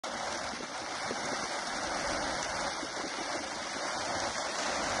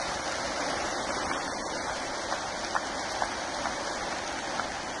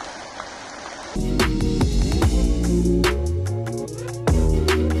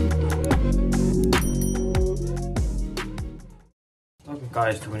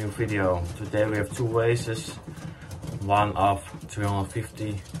guys to a new video. Today we have two races, one of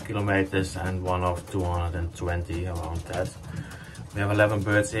 350 kilometers and one of 220, around that. We have 11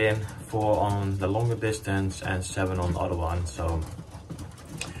 birds in, 4 on the longer distance and 7 on the other one. So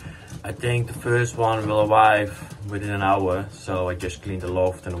I think the first one will arrive within an hour. So I just clean the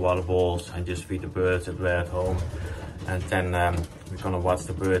loft and the water bowls and just feed the birds that were at home. And then we're gonna watch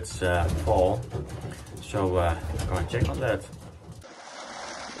the birds fall. So we're gonna check on that.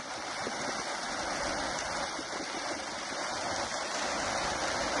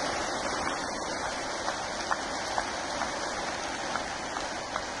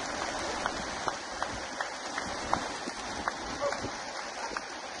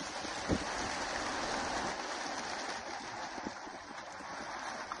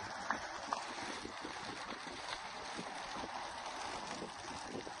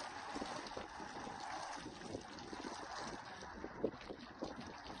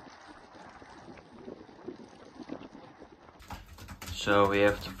 So we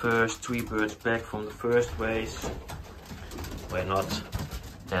have the first 3 birds back from the first race. We're not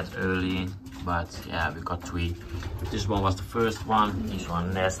that early, but yeah, we got 3. This one was the first one. This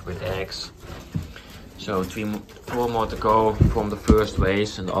one nest with eggs. So 4 more to go from the first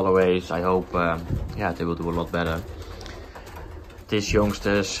race, and the other race I hope yeah, they will do a lot better. These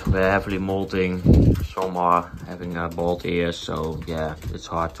youngsters were heavily molting. Some are having bald ears, so yeah, it's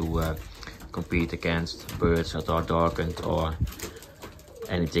hard to compete against birds that are darkened or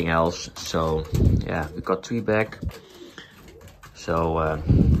anything else. So yeah, we got 3 back. So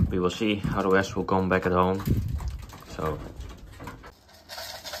we will see how the rest will come back at home. So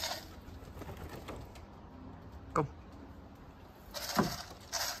come.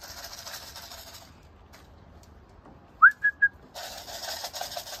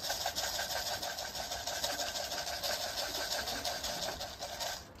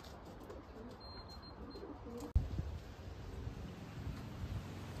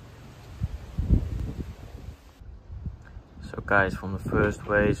 So guys, from the first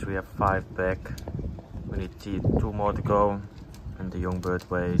race we have 5 back. We need 2 more to go, and the young bird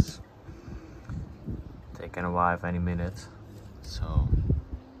race, they can arrive any minute. So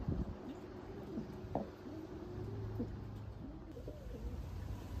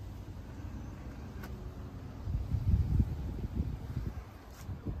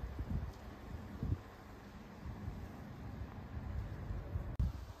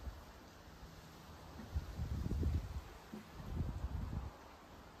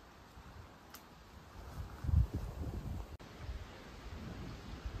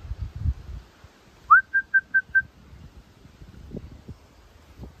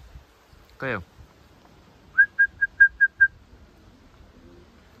go.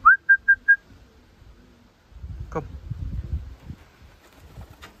 Come.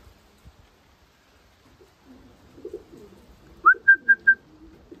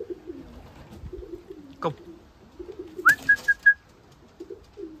 Come.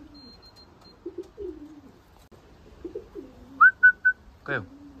 Go.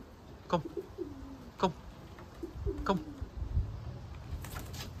 Come. Come. Come.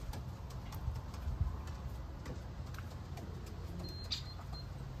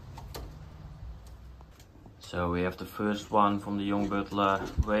 So we have the first one from the young bird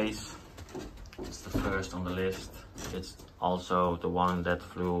race. It's the first on the list. It's also the one that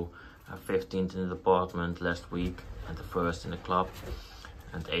flew 15th in the department last week and the first in the club,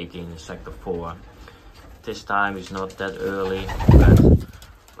 and 18 in sector 4. This time is not that early, but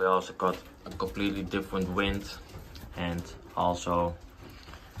we also got a completely different wind, and also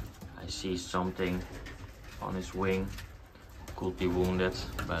I see something on his wing. Could be wounded,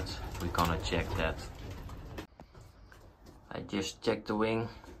 but we're gonna check that. I just checked the wing.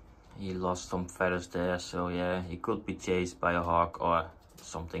 He lost some feathers there, so yeah, he could be chased by a hawk or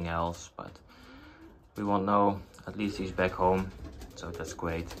something else, but we won't know. At least he's back home, so that's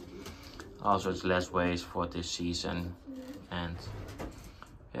great. Also, it's less ways for this season, and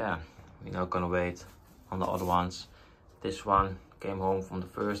yeah, we're now gonna wait on the other ones. This one came home from the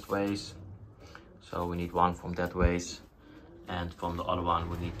first race, so we need 1 from that race, and from the other one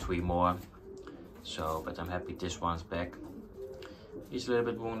we need 3 more. So, but I'm happy this one's back. He's a little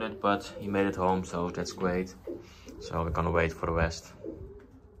bit wounded, but he made it home, so that's great. So we're gonna wait for the rest.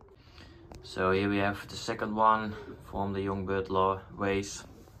 So here we have the second one from the young bird race.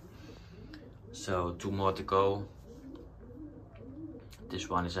 So 2 more to go. This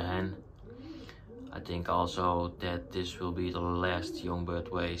one is a hen. I think also that this will be the last young bird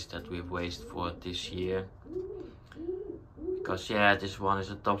race that we've raced for this year. Because yeah, this one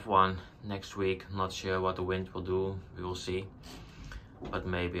is a tough one next week. Not sure what the wind will do, we will see. but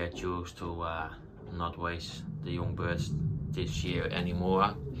maybe I choose to not waste the young birds this year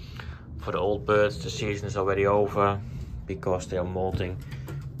anymore. For the old birds, the season is already over because they are molting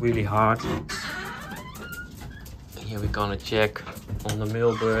really hard. Here we're gonna check on the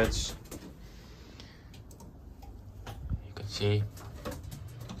male birds. You can see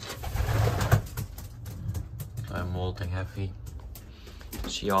they're molting heavy.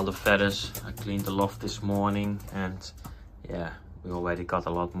 See all the feathers. I cleaned the loft this morning, and yeah, we already got a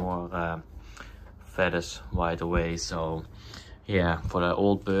lot more feathers right away. So yeah, for the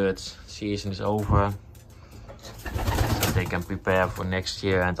old birds, season is over, so they can prepare for next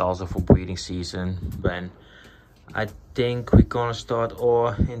year and also for breeding season, when I think we're gonna start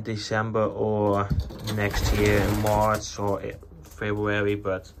or in December or next year in March or February,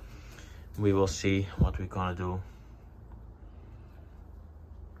 but we will see what we're gonna do.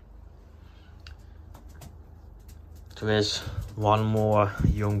 There is one more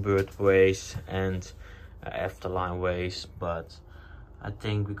young bird race and afterline race, but I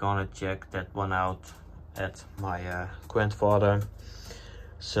think we're gonna check that one out at my grandfather.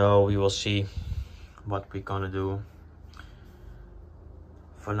 So we will see what we're gonna do.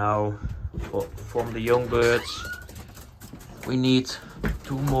 For now, from the young birds, we need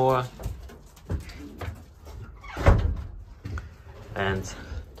 2 more, and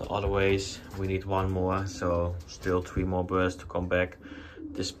the other ways we need 1 more, so still 3 more birds to come back.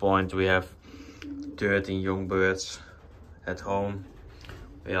 At this point we have 13 young birds at home.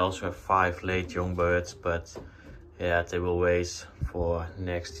 We also have 5 late young birds, but yeah, they will wait for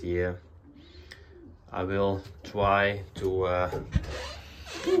next year. I will try to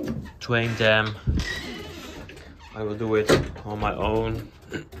train them. I will do it on my own.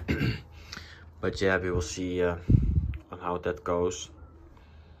 But yeah, we will see on how that goes.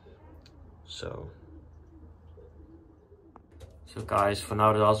 So guys, for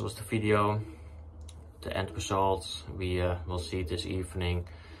now that also was the video. The end results we will see this evening.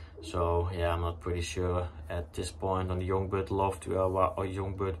 So yeah, I'm not pretty sure at this point on the young bird loft. We are, or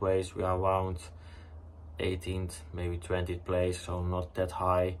young bird race, we are around 18th, maybe 20th place, so not that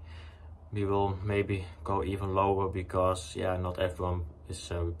high. We will maybe go even lower because yeah, not everyone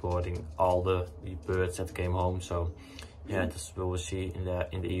is reporting all the birds that came home. So yeah, this we will see in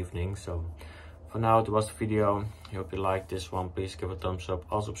the evening. So for now, that was the video. I hope you liked this one. Please give a thumbs up.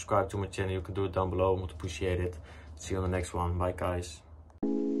 Also subscribe to my channel. You can do it down below. I would appreciate it. See you on the next one. Bye guys.